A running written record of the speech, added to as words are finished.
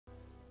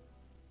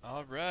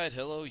Alright,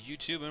 hello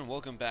YouTube and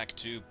welcome back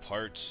to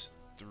part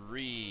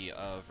 3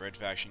 of Red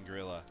Faction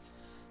Guerrilla.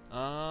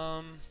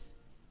 Well,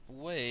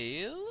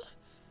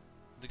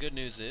 the good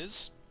news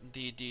is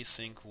the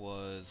desync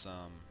was,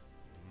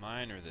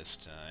 minor this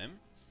time.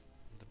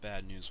 The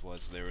bad news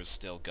was there was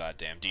still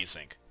goddamn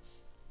desync.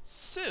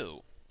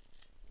 So,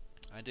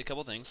 I did a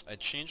couple things. I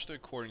changed the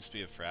recording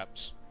speed of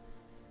Fraps,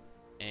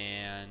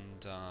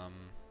 and,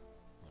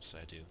 what did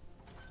I do?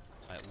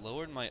 I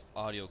lowered my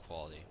audio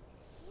quality.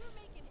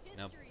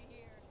 Now,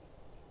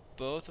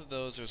 both of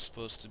those are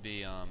supposed to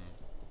be,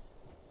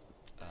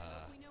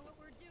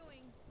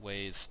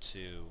 ways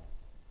to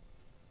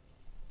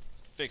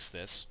fix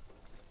this.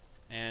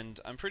 And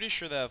I'm pretty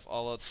sure that if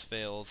all else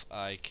fails,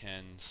 I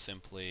can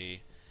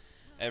simply,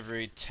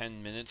 every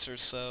 10 minutes or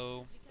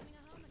so,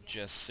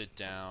 just sit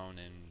down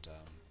and,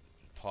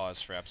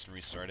 pause Fraps and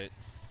restart it.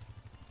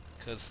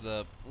 Because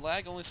the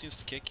lag only seems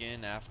to kick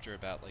in after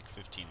about, like,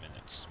 15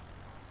 minutes.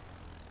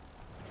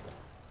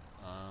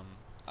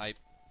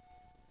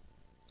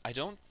 I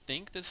don't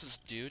think this is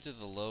due to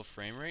the low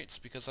frame rates,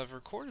 because I've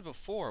recorded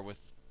before with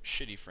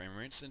shitty frame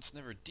rates and it's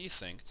never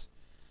desynced.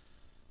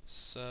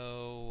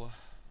 So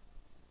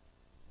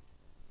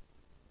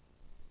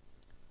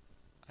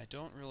I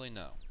don't really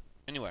know.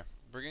 Anyway,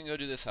 we're gonna go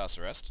do this house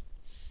arrest,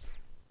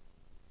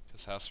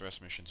 because house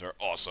arrest missions are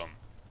awesome.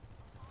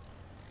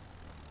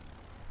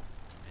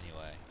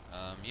 Anyway,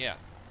 yeah.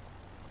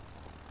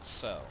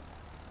 So,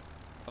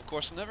 of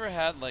course, I never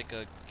had like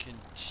a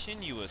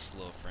continuous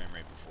low frame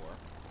rate before.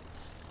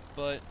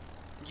 But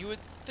you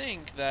would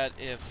think that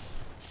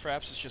if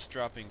Fraps is just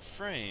dropping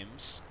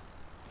frames,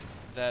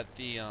 that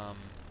the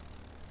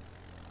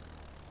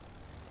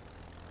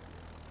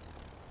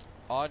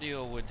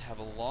audio would have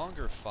a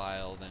longer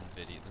file than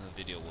the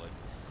video would,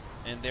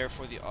 and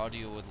therefore the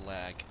audio would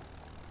lag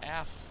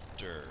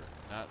after,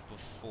 not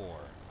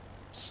before.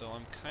 So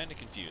I'm kind of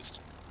confused.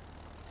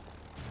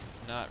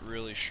 Not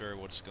really sure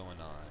what's going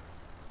on.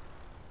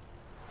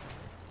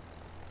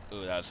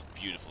 Ooh, that was a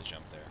beautiful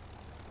jump there.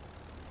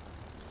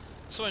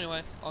 So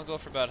anyway, I'll go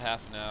for about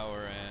half an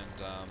hour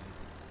and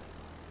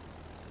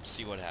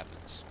see what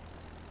happens.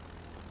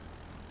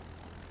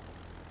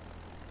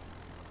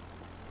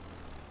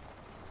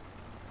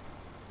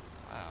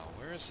 Wow,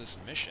 where is this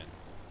mission?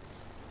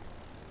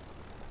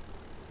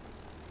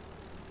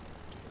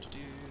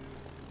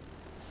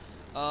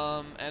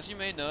 As you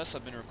may notice,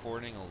 I've been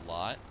recording a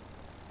lot.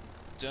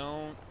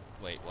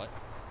 Wait, what?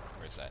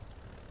 Where's that?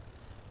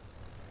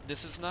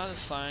 This is not a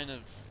sign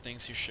of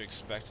things you should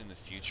expect in the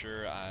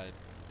future.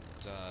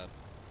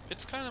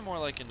 It's kind of more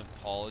like an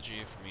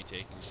apology for me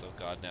taking so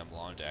goddamn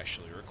long to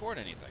actually record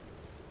anything.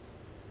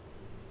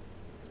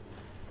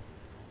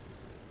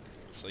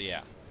 So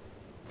yeah,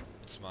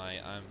 it's my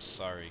I'm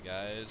sorry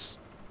guys.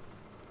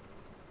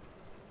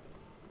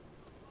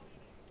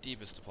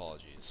 Deepest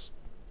apologies.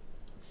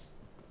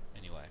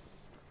 Anyway,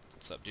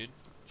 what's up, dude?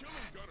 Killing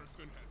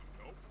Gunnarsson hasn't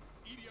helped.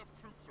 EDF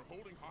troops are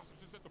holding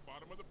hostages at the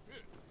bottom of the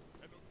pit,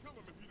 and they'll kill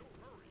them if you don't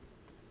hurry.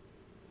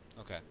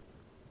 Okay.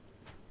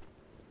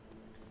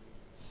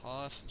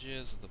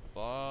 Hostages at the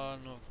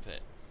bottom of the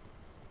pit.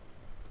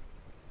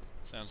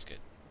 Sounds good.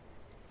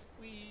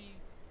 Whee!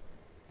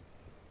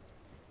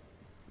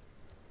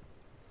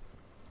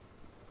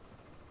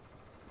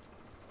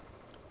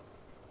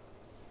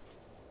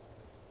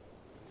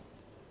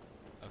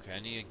 Okay, I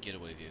need a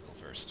getaway vehicle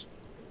first.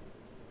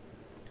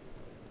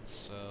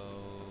 So...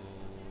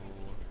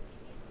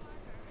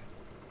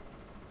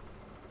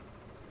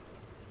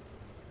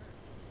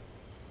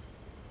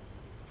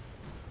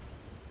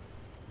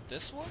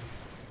 this one?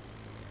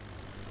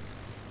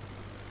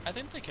 I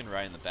think they can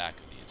ride in the back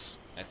of these.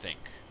 I think.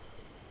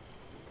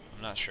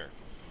 I'm not sure.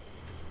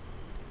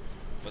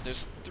 But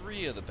there's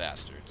 3 of the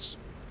bastards.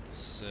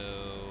 So...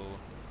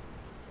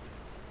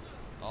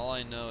 all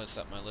I know is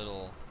that my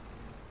little...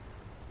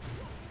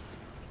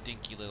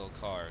 dinky little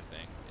car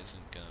thing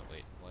isn't gonna...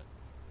 wait, what?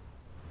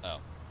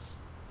 Oh.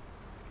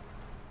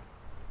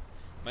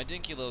 My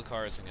dinky little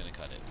car isn't gonna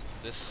cut it.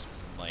 This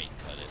might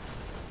cut it.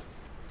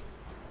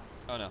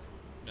 Oh no.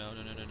 No,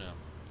 no, no, no, no.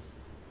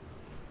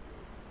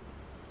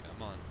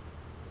 Come on.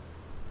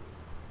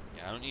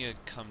 Yeah, I don't need to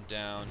come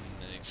down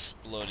in an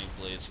exploding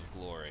blaze of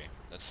glory.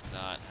 That's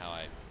not how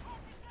I...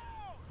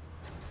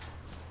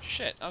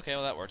 Shit, okay,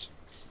 well that worked.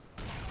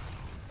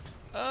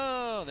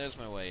 Oh, there's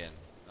my way in.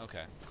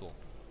 Okay, cool.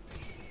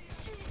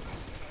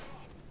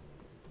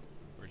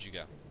 Where'd you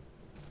go?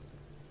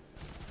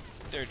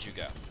 There'd you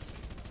go.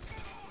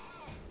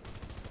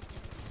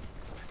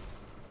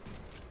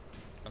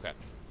 Okay.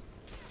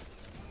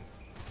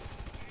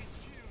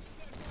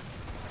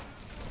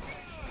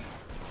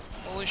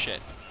 Holy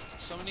shit.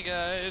 So many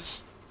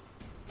guys.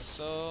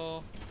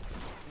 So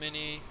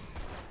many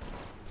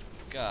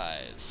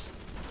guys.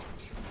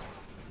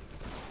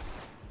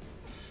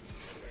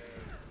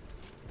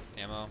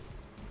 Ammo.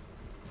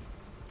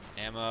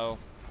 Ammo.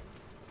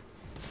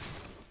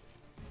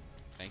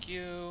 Thank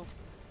you.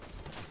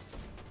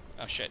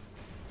 Oh shit.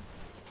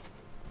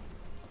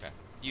 Okay.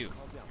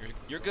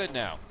 You're good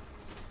now.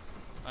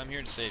 I'm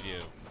here to save you.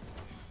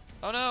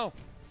 Oh no!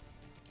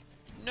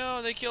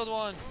 No, they killed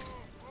one.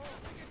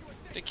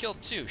 They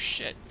killed two.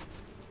 Shit.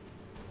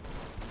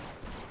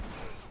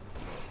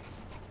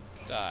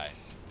 Die.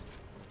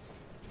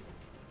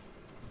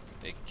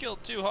 They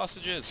killed two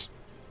hostages.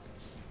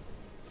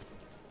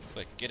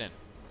 Quick, get in.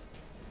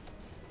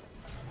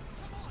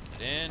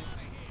 Get in.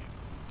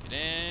 Get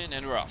in,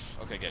 and we're off.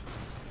 Okay, good.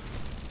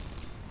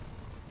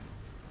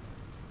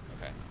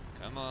 Okay.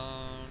 Come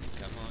on.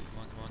 Come on, come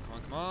on, come on, come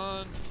on, come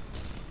on.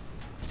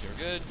 You're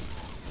good.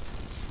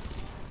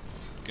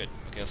 Good.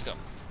 Okay, let's go.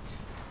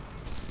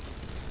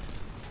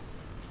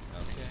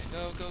 Okay,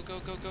 go, go, go,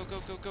 go, go, go,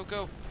 go, go,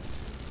 go.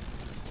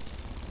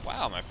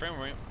 Wow, my frame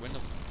rate went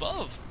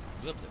above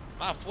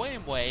my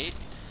frame rate.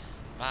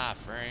 My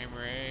frame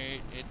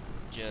rate, it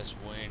just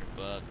went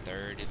above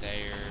 30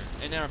 there.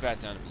 And now we're back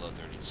down to below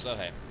 30. So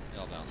hey, it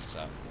all balances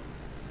out.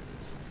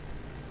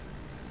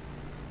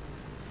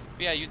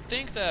 But yeah, you'd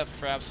think that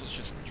Fraps was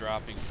just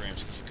dropping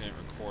frames because it couldn't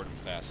record them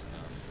fast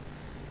enough.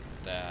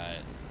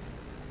 That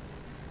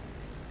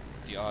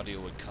the audio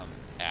would come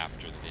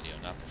after the video,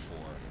 not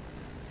before.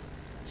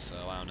 So,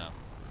 I don't know.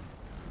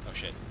 Oh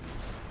shit.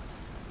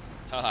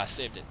 Haha, I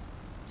saved it.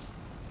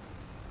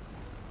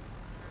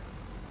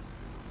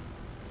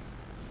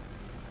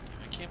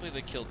 Damn, I can't believe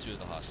they killed two of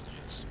the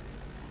hostages.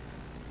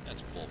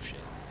 That's bullshit.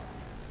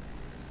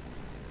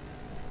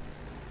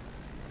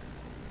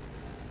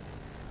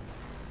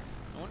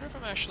 I wonder if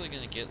I'm actually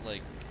gonna get,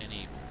 like,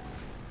 any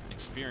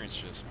experience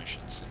for this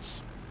mission,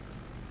 since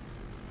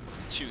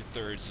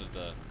 2/3 of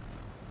the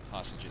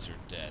hostages are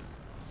dead.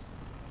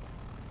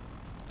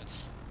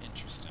 That's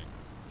interesting.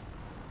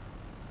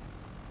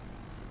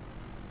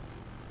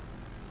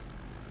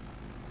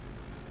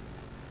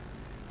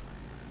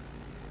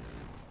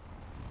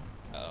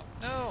 Uh-oh.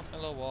 No!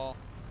 Hello, wall.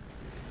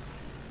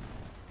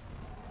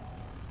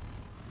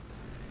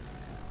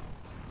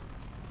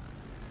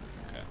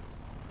 Okay.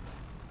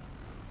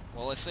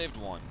 Well, I saved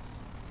one.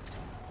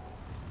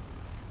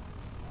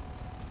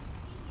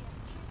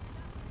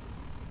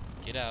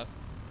 Get out.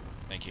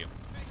 Thank you.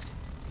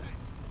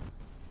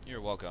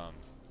 You're welcome.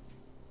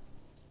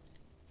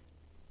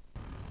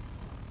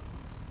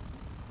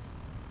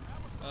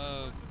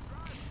 Okay.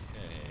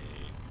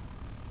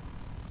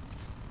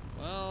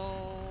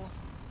 Well,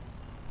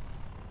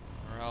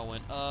 morale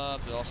went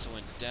up. It also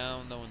went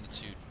down though when the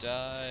two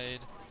died.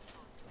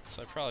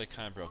 So I probably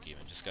kind of broke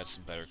even. Just got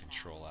some better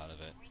control out of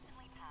it.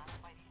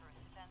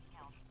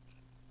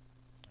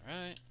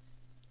 Alright.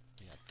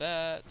 We got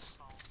that.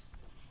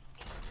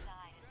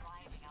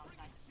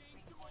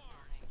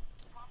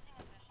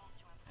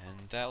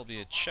 And that'll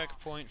be a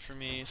checkpoint for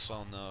me, so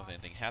I'll know if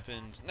anything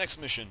happened. Next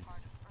mission!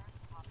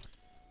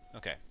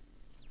 Okay.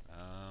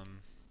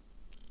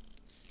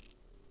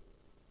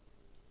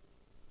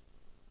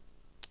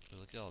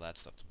 Look at all that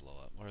stuff to blow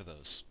up. What are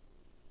those?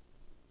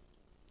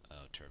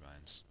 Oh,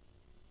 turbines.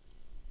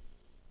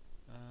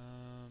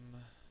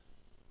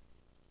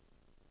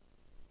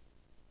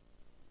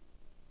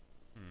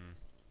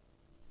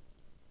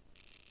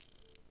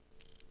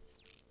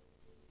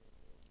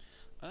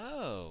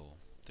 Oh!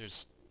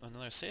 There's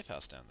another safe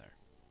house down there.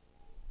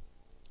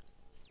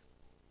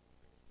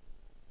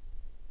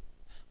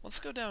 Let's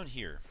go down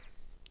here,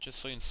 just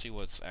so you can see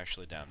what's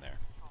actually down there.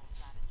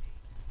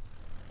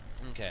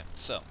 Okay,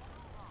 so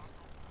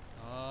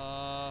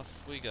off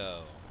we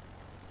go.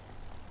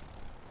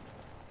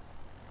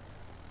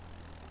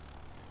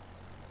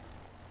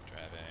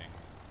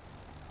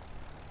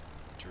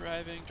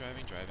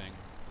 Driving.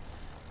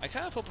 I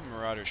kind of hope a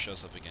Marauder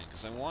shows up again,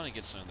 because I want to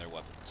get some of their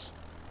weapons.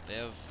 They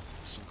have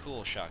some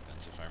cool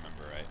shotguns, if I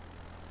remember right.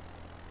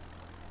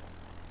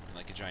 And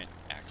like a giant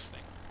axe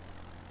thing.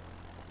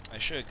 I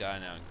should have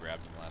gotten out and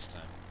grabbed them last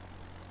time.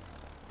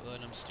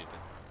 But I'm stupid.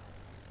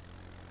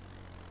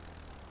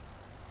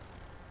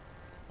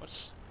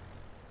 What's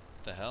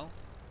the hell?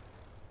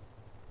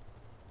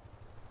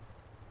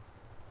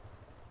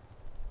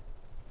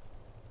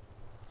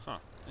 Huh,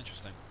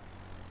 interesting.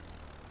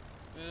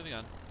 Moving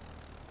on.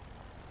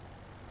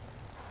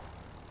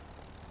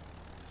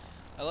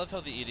 I love how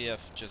the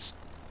EDF just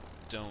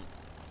don't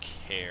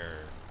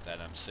care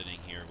that I'm sitting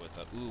here with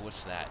a... Ooh,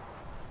 what's that?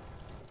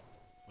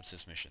 What's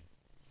this mission?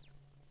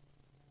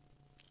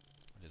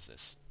 What is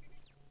this?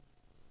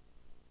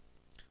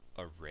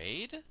 A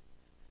raid?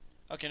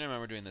 Okay, never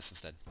mind, we're doing this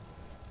instead.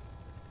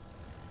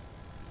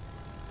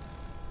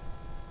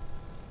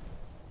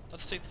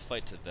 Let's take the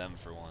fight to them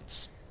for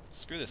once.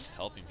 Screw this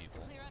helping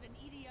people. Clear out an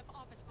EDF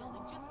office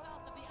building just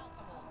south of the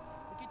Alpha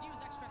Hole. We could use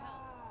extra help.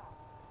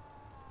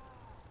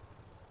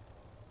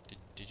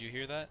 Did you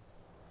hear that?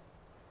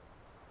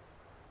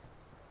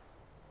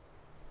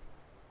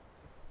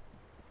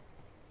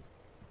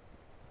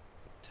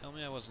 Tell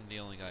me I wasn't the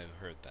only guy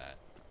who heard that.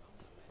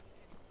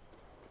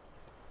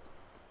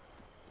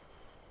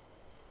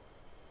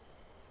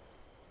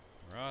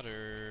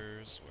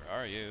 Marauders, where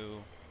are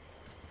you?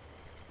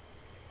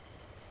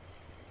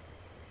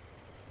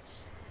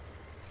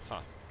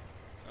 Huh.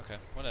 Okay,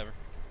 whatever.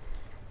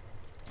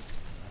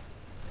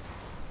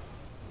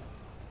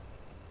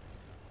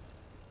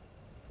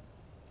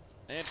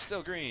 And it's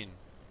still green.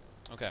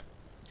 Okay.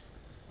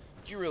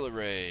 Guerrilla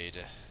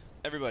raid.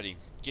 Everybody,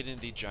 get in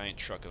the giant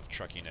truck of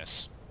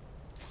truckiness.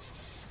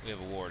 We have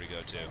a war to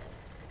go to.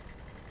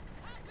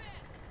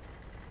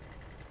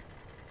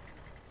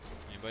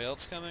 Anybody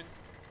else coming?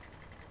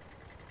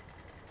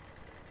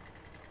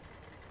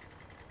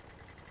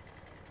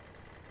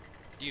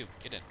 You,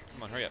 get in.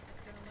 Come on, hurry up. It's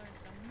gonna learn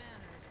some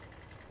manners.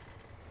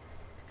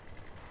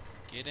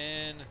 Get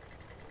in.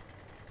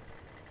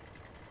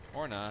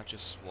 Or not,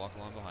 just walk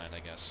along behind, I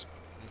guess.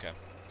 Okay.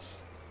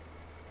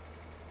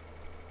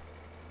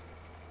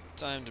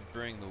 Time to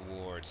bring the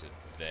war to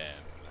them.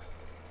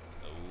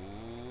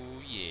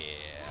 Oh,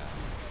 yeah.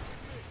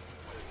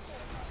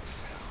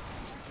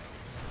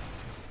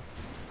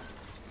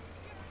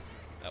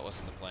 That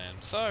wasn't the plan.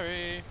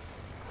 Sorry!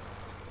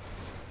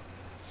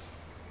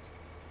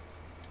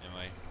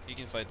 Anyway, he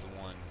can fight the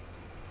one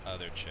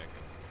other chick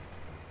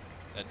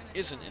that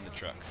isn't in the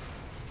truck.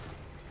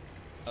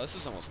 Oh, this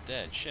is almost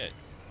dead. Shit.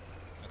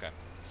 Okay.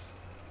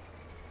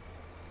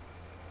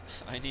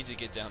 I need to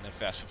get down there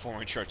fast before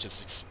my truck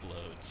just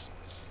explodes.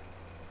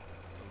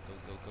 Go,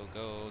 go, go,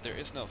 go, go. There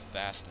is no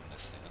fast in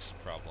this thing. That's the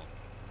problem.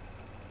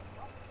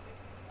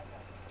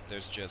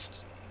 There's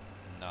just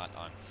not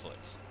on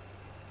foot.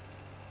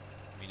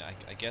 I mean,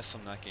 I guess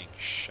I'm not getting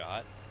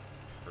shot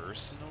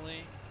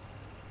personally,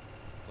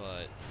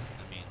 but,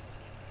 I mean,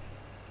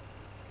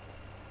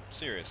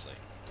 seriously.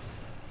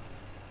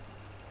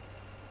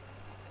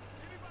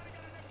 Anybody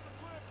got an extra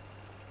clip?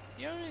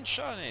 You haven't even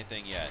shot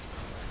anything yet.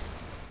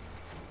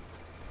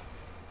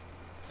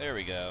 There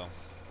we go.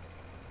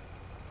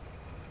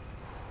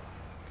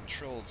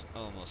 Control's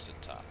almost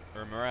at top.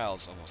 Or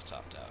morale's almost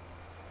topped out.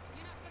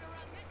 You're not gonna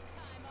run this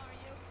time, are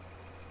you?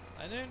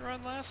 I didn't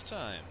run last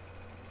time.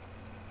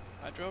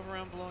 I drove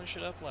around blowing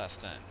shit up last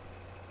time.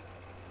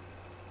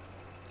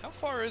 How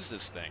far is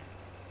this thing?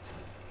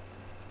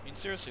 I mean,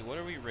 seriously, what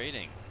are we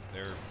raiding?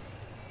 Their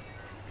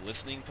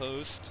listening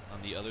post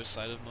on the other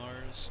side of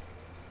Mars?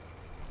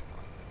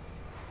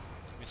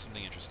 Give me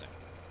something interesting.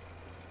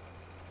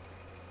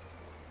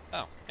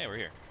 Oh, hey, we're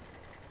here.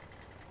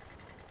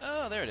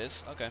 Oh, there it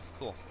is. Okay,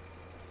 cool.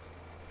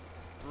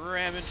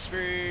 Ramming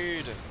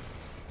speed!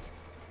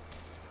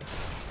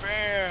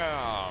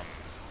 Bam!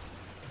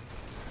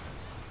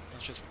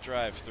 Let's just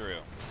drive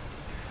through.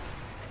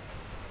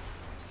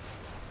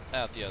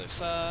 Out the other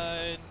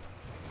side.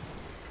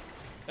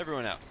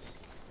 Everyone out.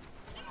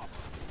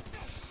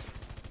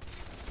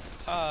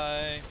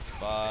 Hi.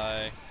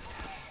 Bye.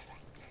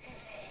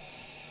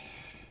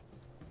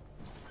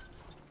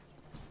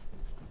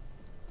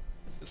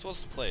 This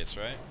was the place,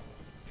 right?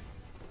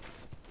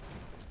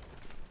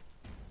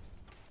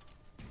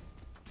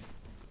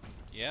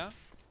 Yeah?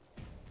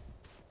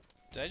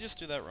 Did I just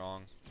do that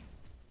wrong?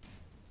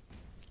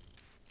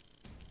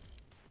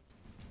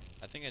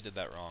 I think I did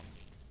that wrong.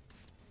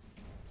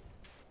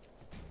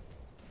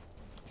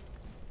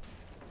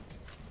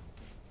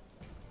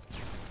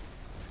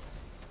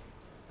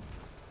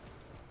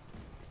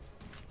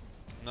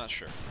 I'm not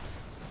sure.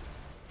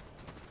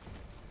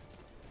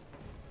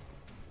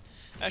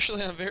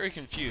 Actually, I'm very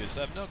confused.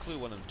 I have no clue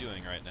what I'm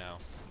doing right now.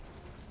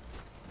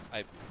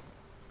 I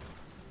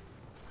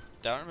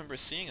don't remember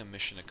seeing a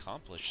mission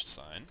accomplished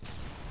sign.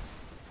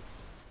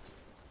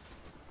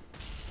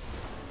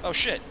 Oh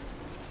shit!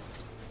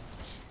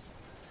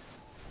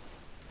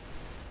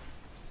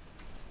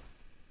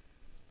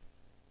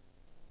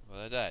 Well,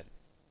 I died.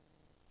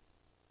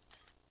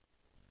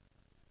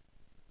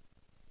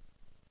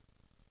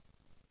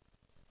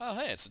 Oh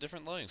hey, it's a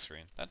different loading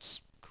screen. That's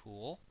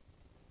cool.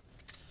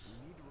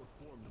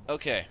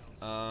 Okay,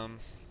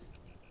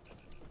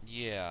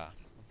 yeah.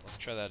 Let's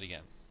try that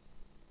again.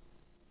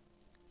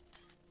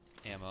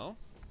 Ammo.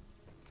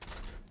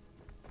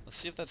 Let's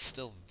see if that's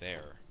still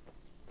there.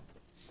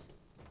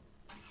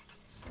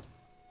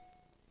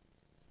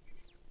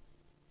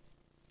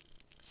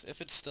 So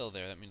if it's still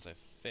there, that means I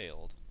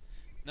failed.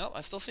 Nope,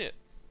 I still see it.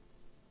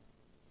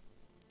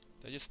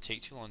 Did I just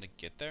take too long to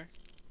get there?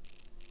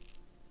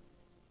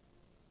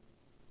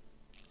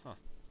 Huh.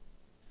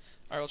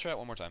 Alright, we'll try it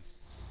one more time.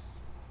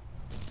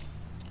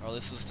 Oh,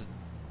 this is the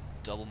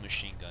double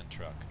machine gun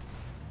truck.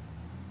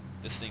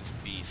 This thing's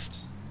a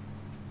beast.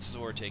 This is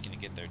what we're taking to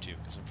get there too,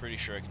 because I'm pretty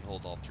sure I can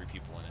hold all 3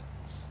 people in it.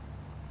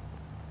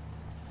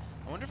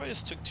 I wonder if I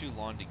just took too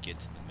long to get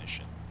to the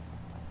mission.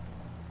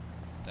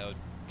 That would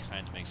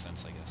kind of make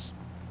sense, I guess.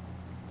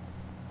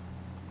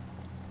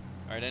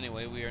 Alright,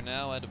 anyway, we are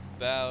now at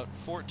about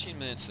 14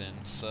 minutes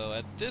in, so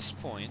at this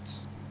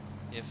point,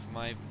 if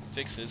my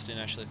fixes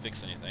didn't actually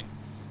fix anything,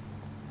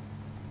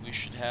 we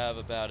should have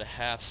about a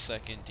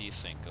half-second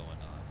desync going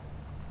on.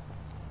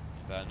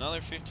 About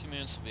another 15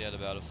 minutes will be at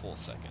about a full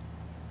second.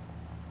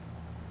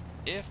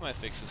 If my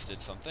fixes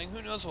did something,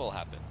 who knows what will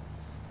happen?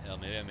 Hell,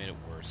 maybe I made it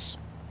worse.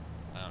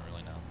 I don't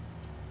really know.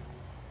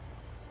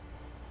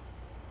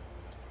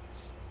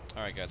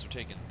 Alright guys, we're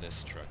taking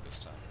this truck this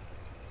time.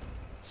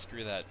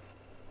 Screw that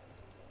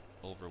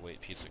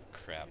overweight piece of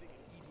crap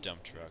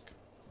dump truck.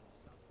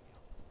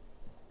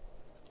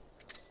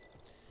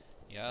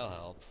 Yeah, I'll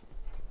help.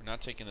 We're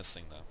not taking this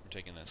thing though, we're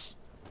taking this.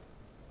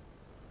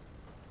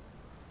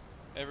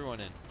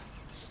 Everyone in.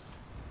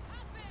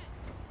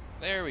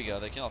 There we go.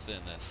 They can all fit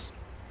in this.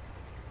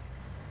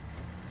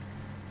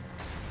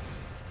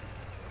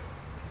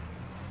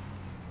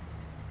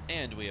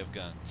 And we have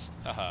guns.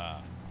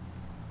 Haha.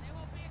 They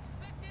won't be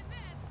expecting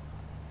this.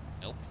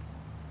 Nope.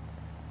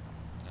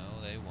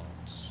 No, they won't.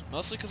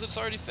 Mostly because it's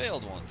already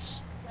failed once.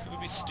 Who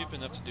would be stupid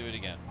enough to do it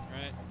again,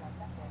 right?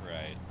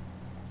 Right.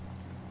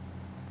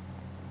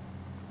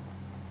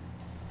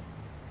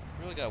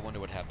 Really gotta wonder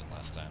what happened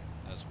last time.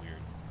 That was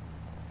weird.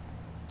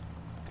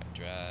 Okay,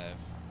 drive.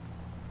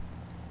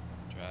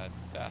 Drive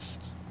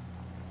fast.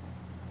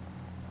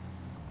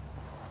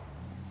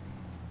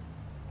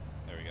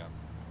 There we go.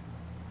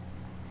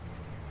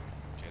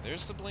 Okay,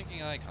 there's the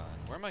blinking icon.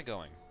 Where am I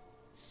going?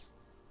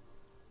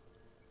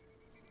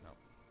 No.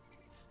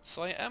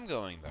 So I am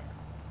going there.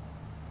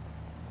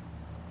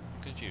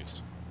 I'm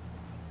confused.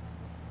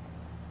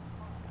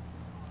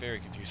 Very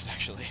confused,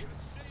 actually.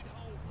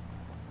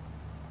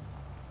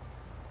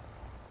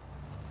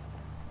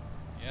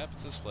 Yep,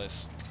 it's this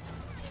place.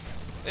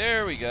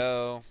 There we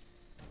go.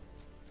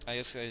 I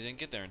guess I didn't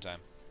get there in time.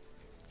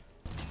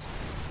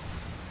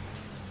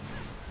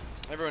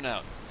 Everyone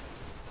out.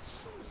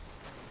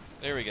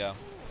 There we go.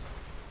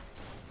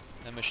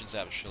 That mission's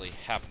actually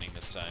happening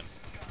this time.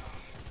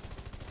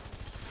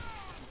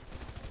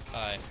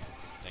 Hi.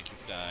 Thank you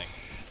for dying.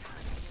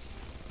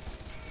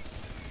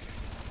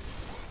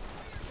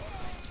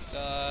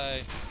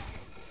 Die.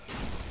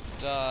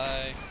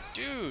 Die.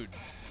 Dude!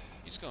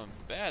 He's going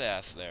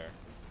badass there.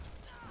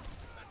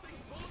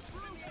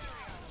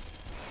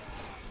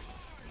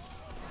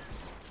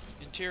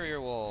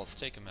 Interior walls,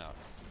 take him out.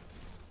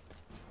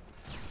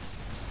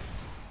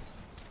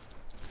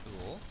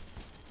 Cool.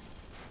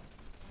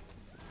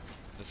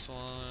 This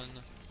one.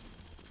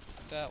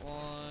 That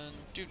one.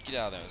 Dude, get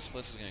out of there. This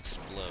place is gonna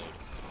explode.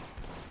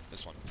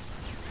 This one.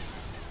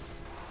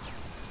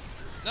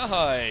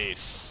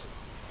 Nice!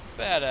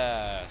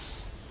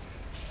 Badass!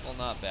 Well,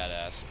 not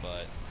badass,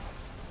 but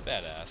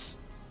badass.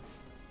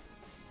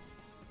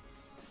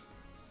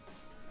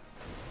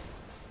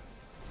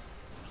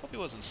 Hope he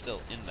wasn't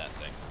still in that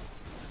thing.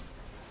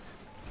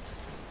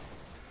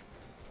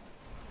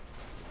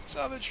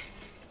 Salvage!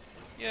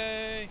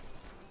 Yay!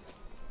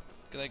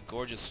 Look at that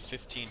gorgeous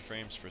 15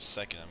 frames per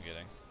second I'm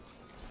getting.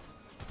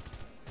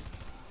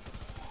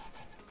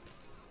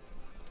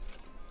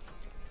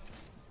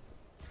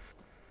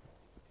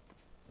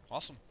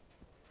 Awesome.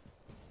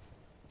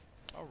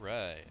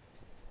 Alright.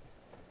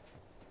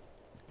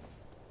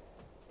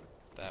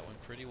 That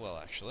went pretty well,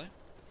 actually.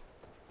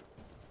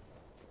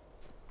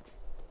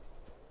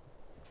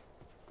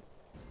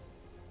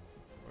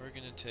 We're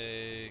gonna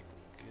take...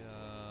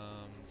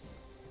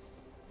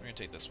 we're gonna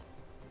take this one.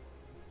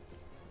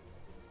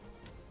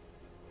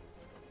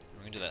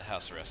 We're gonna do that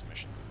house arrest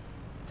mission.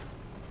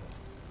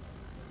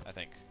 I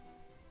think.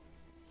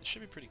 It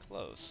should be pretty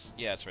close.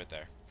 Yeah, it's right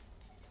there.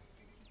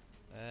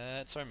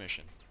 That's our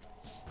mission.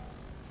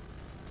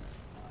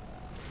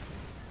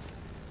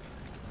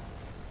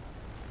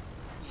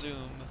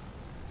 Zoom.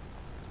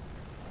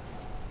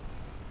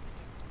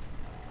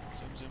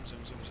 Zoom, zoom,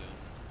 zoom, zoom, zoom.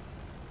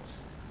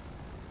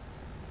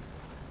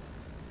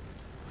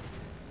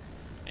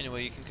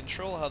 Anyway, you can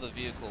control how the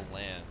vehicle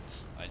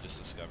lands, I just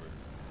discovered.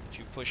 If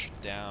you push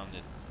down,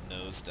 it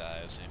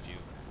nosedives, and if you...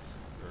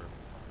 or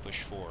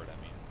push forward, I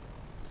mean.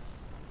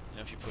 And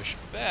if you push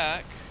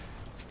back,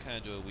 you kind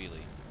of do a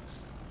wheelie.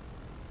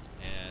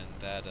 And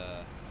that,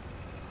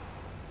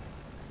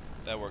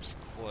 that works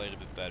quite a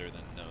bit better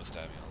than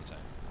nosediving all the time.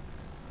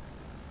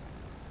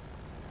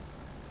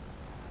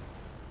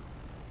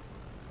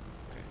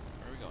 Okay,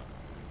 where are we going?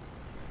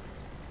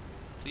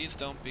 Please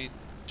don't be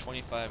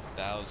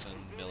 25,000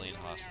 million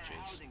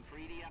hostages. For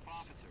EDF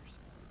officers.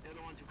 They're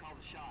the ones who call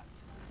the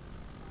shots.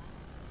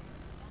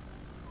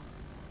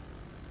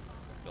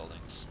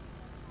 Buildings.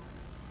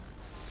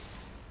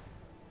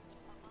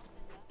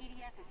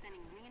 EDF is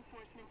sending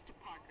reinforcements to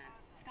Parker.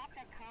 Stop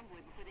that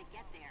convoy before they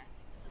get there.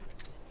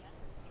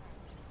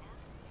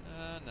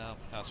 No.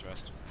 House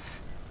arrest.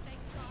 Thank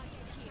God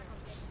you're here.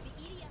 The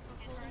EDF are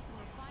holding some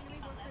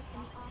refinery workers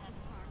in the office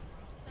park.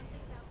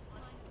 Something about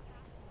supplying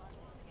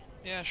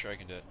the Yeah, sure, I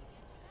can do it.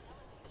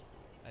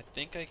 I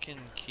think I can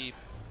keep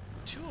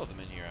 2 of them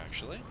in here,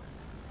 actually.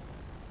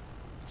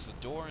 It's the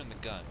door and the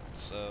gun,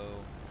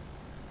 so...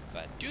 if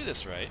I do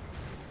this right,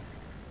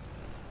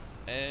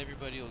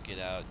 everybody will get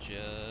out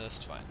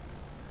just fine.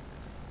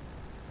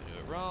 If I do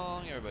it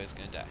wrong, everybody's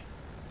gonna die.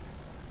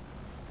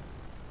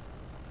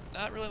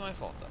 Not really my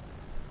fault, though.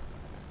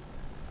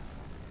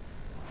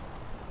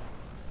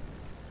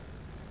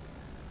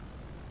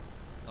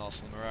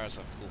 Also, the Mirage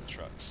have cool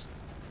trucks.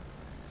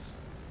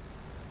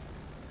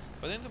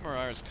 But I think the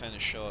Mirage kind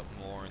of show up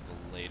more in the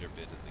later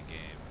bit of the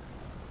game.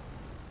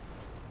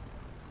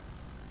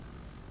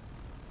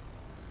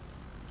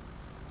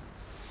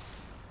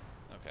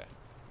 Okay.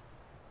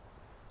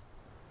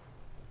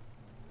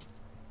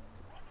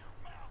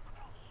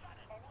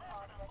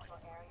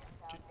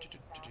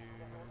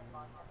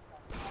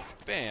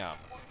 Bam!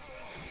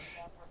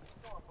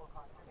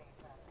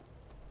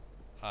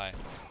 Hi.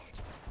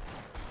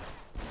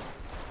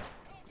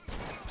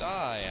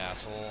 Die,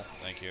 asshole.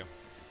 Thank you.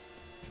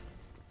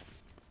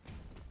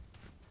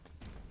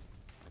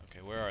 Okay,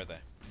 where are they?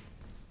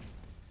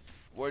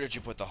 Where did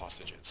you put the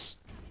hostages?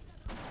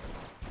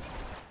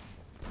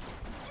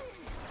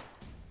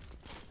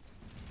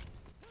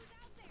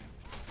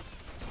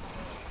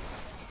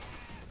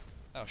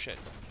 Oh shit.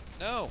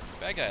 No!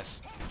 Bad guys!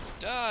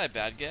 Die,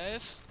 bad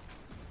guys!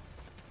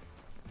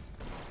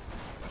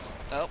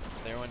 Oh,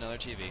 there went another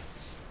TV.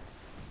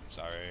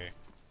 Sorry.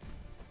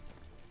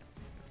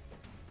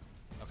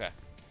 Okay.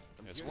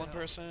 There's one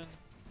person.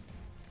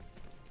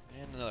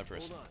 And another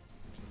person. Hold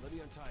on. Let me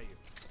untie you.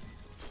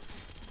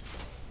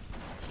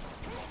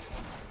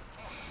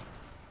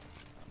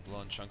 I'm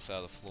blowing chunks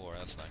out of the floor.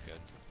 That's not good.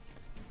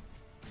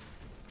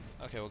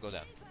 Okay, we'll go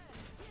down.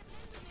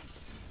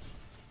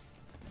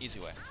 Easy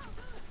way.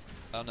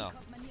 Oh no.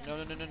 No,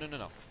 no, no, no, no, no,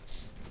 no.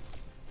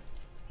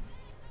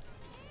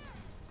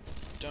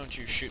 Don't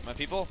you shoot my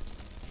people.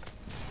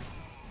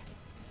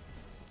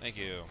 Thank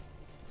you.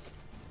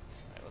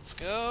 Alright, let's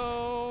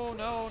go.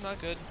 No, not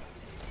good.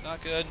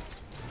 Not good.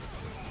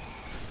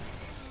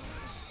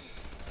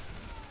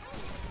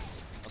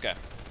 Okay.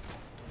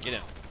 Get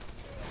in.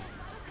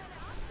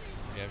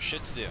 We have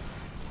shit to do.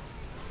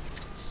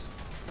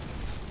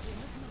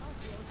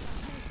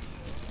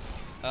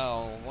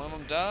 Oh, one of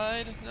them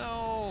died?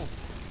 No!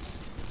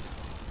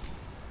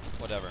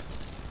 Whatever.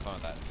 Fine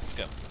with that. Let's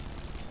go.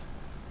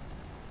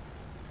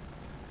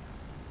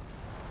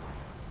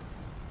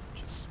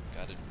 Just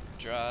gotta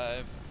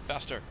drive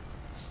faster.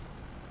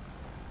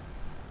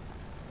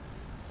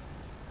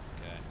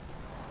 Okay.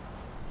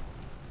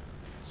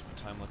 What's my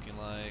time looking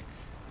like?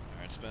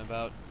 Alright, it's been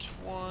about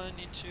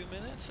 22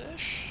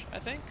 minutes-ish, I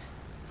think?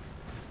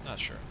 Not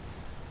sure.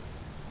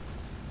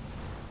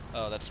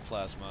 Oh, that's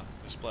plasma.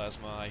 There's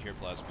plasma. I hear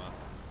plasma.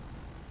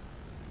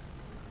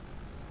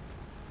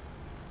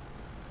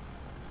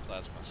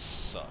 Plasma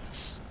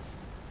sucks.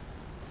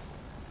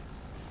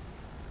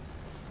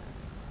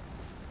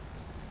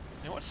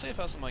 Now, what safe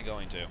house am I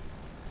going to? Okay,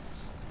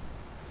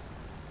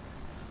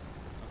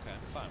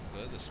 fine.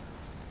 We'll go to this one.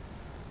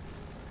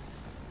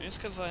 Maybe it's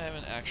because I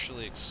haven't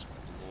actually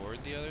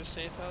explored the other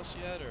safe house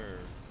yet, or...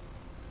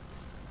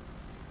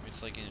 maybe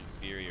it's like an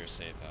inferior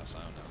safe house.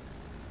 I don't know.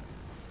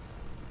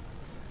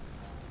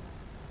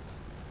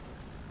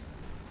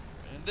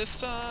 And this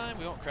time,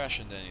 we won't crash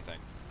into anything.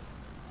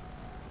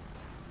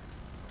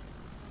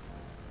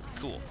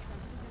 Cool.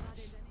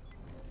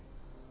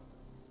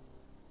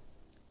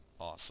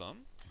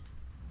 Awesome.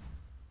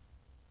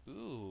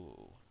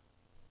 Ooh.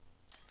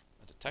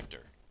 A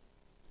detector.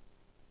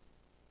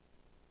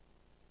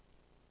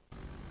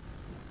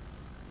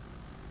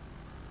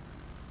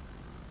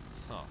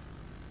 Huh.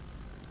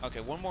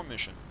 Okay, one more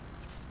mission.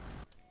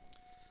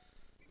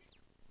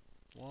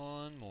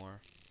 One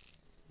more.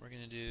 We're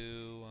gonna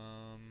do,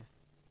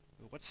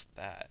 ooh, what's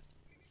that?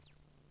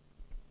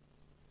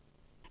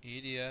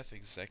 EDF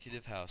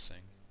Executive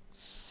Housing.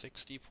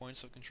 60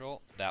 points of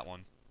control. That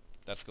one.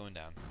 That's going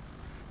down.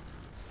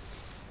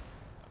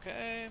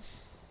 Okay.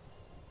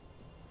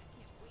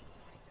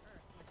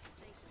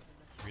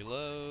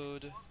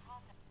 Reload.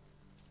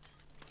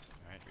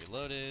 Alright,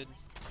 reloaded.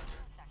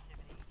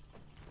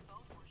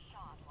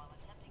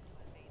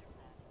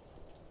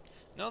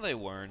 No, they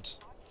weren't.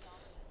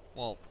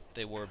 Well,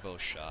 they were both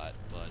shot,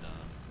 but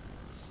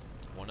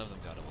one of them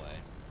got away.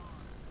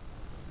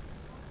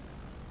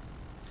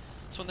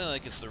 It's one thing I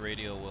like is the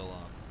radio will,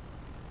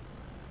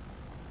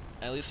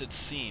 at least it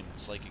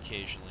seems like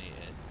occasionally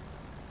it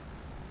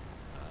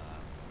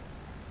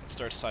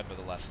starts talking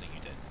about the last thing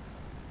you did.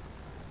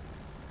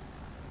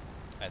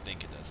 I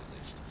think it does, at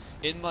least.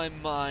 In my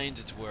mind,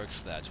 it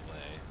works that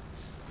way.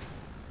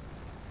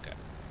 Okay,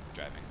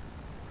 driving.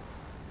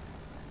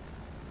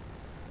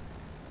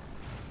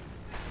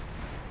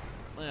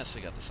 Yes,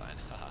 we got the sign.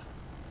 Haha.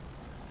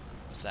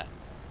 What's that?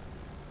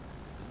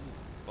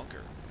 Ooh,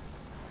 bunker.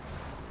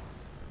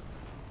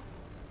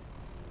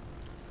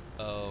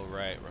 Oh,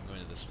 right, I'm going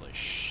to this place.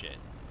 Shit.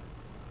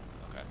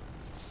 Okay.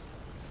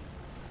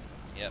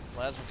 Yep,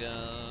 plasma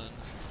gun.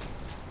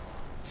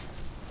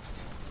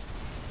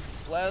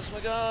 Plasma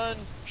gun!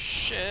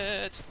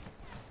 Shit!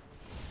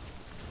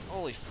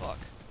 Holy fuck.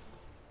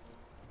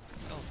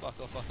 Oh fuck,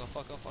 oh fuck, oh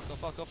fuck, oh fuck, oh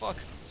fuck, oh fuck!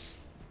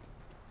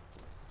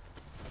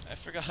 I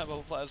forgot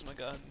about plasma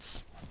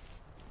guns.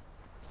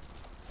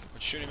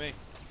 What's shooting me?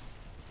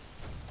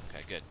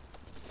 Okay, good.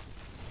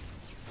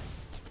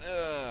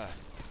 Ugh.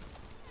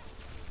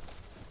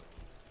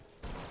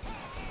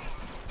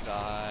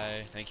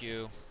 Die. Thank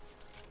you.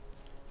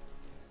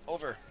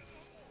 Over.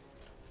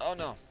 Oh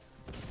no.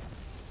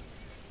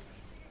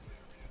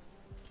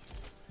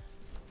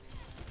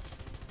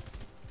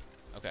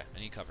 Okay, I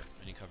need cover.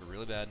 I need cover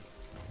really bad.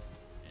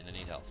 And I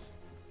need health.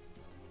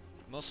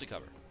 Mostly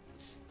cover.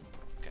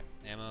 Okay,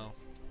 ammo.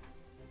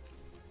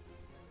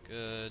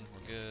 Good,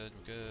 we're good,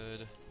 we're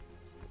good.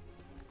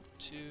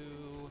 2.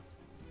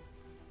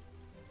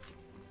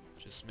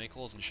 Just make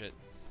holes and shit.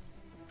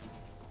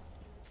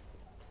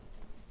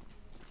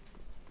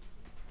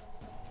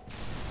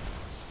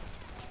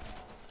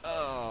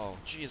 Oh,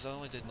 geez, I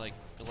only did like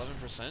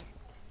 11%.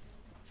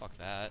 Fuck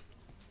that.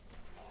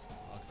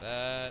 Fuck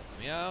that. Let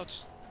me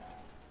out.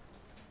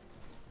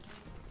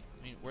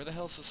 I mean, where the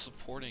hell is the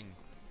supporting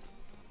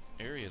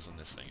areas on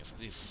this thing? Is it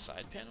these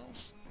side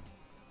panels?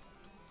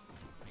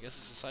 I guess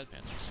it's the side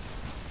panels.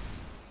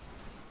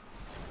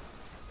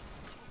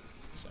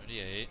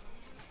 78.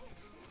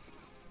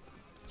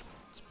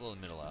 Let's blow the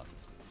middle out.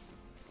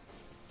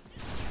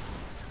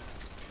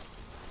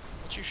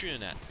 What you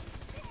shooting at?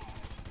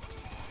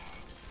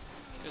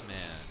 Good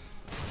man.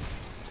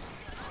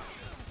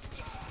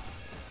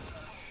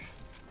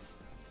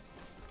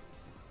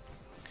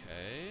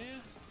 Okay.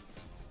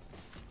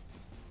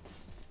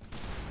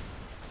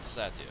 What does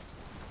that do?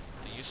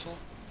 Anything useful?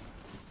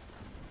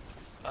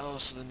 Oh,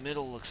 so the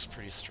middle looks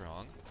pretty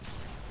strong.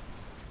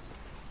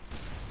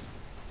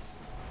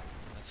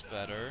 That's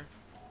better.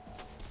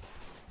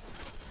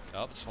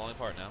 Oh, it's falling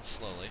apart now,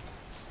 slowly.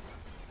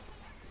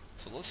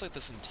 So it looks like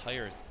this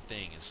entire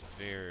thing is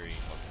very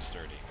fucking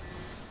sturdy.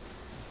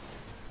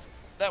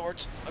 That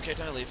worked. Okay,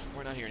 time to leave.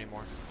 We're not here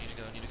anymore. Need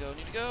to go, need to go,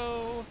 need to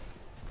go!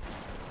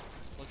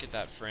 Look at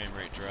that frame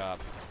rate drop.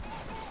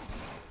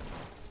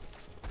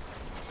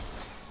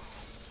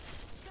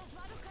 Das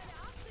war doch keine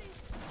Absicht.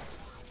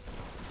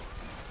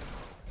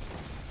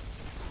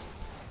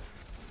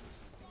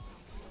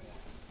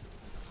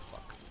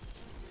 Fuck.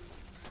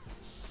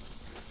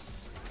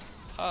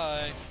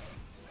 Hi.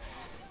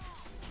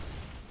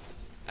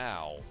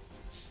 Ow.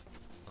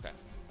 Okay.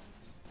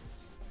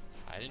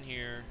 Hide in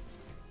here.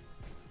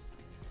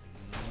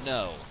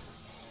 No.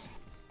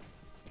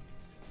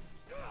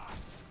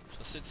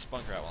 Let's take this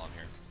bunker out while I'm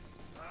here.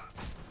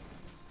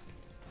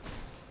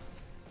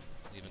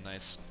 Leave a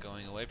nice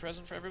going away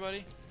present for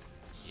everybody.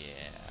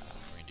 Yeah,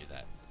 we're gonna do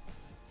that.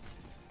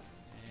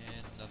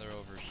 And another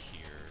over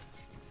here.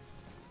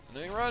 And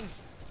then we run!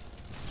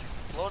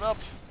 Load up!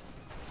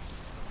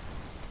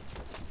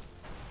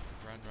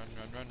 Run, run,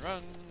 run, run,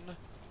 run!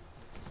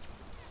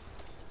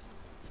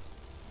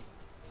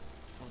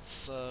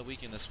 Let's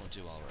weaken this one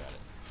too while we're at it.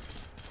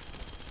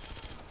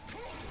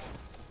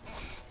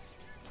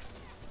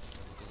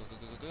 Go, go, go,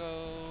 go, go,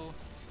 go!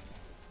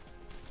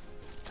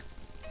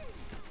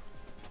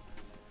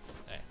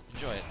 Hey,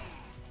 enjoy it.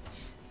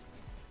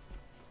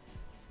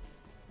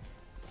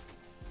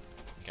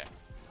 Okay.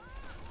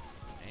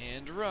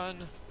 And run!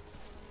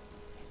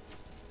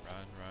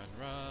 Run, run,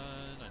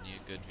 run! I need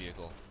a good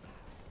vehicle.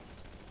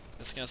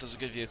 This counts as a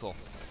good vehicle.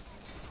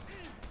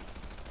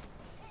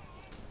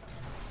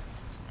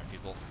 Alright,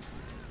 people.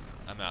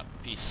 I'm out.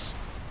 Peace.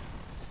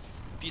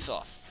 Peace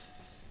off.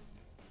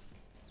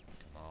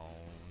 Come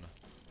on.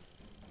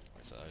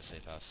 Where's the other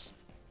safe house?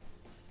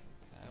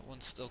 That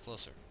one's still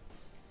closer.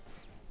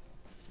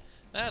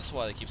 That's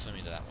why they keep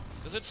sending me to that one.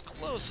 Because it's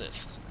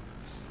closest.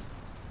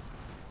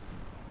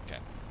 Okay.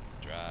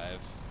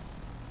 Drive.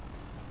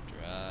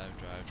 Drive,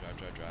 drive, drive,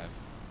 drive, drive.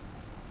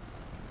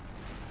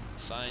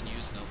 Sign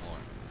used no more.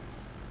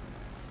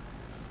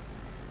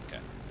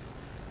 Okay.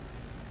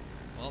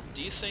 Well,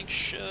 desync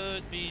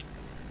should be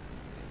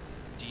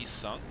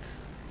desunk.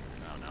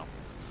 I don't know.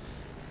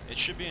 It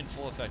should be in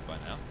full effect by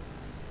now.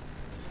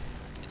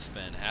 It's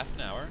been half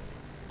an hour,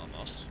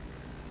 almost.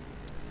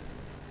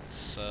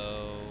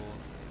 So,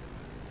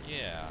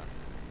 yeah.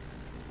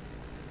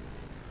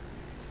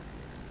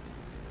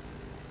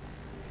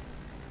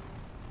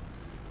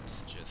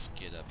 Let's just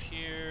get up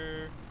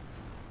here.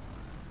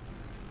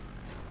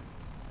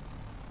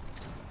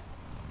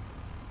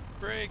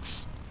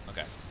 Brakes.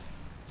 Okay.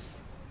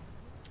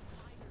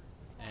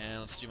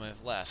 And let's do my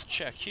last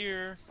check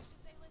here.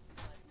 They listen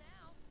to us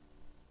now.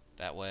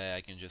 That way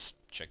I can just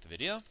check the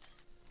video.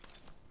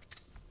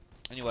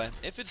 Anyway,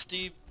 if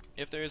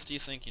there is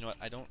desync, you know what,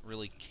 I don't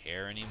really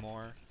care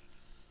anymore.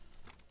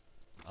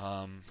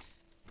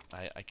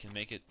 I can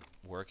make it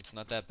work, it's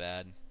not that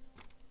bad.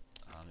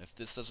 If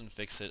this doesn't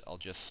fix it, I'll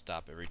just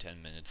stop every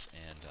 10 minutes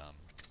and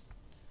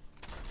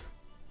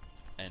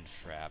end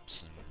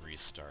fraps and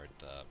restart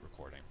the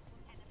recording.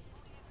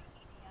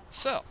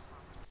 So,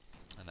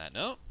 on that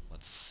note,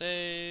 let's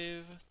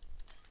save.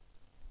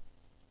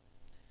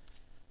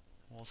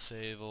 We'll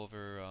save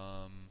over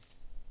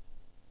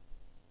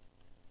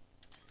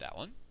that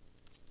one.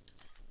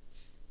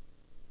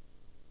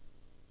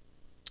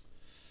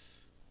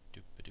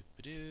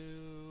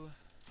 Doop-a-doop-a-doo.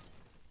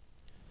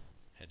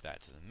 Head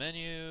back to the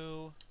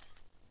menu.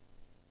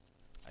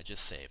 I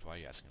just saved. Why are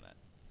you asking that?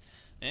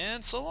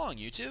 And so long,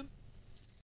 YouTube.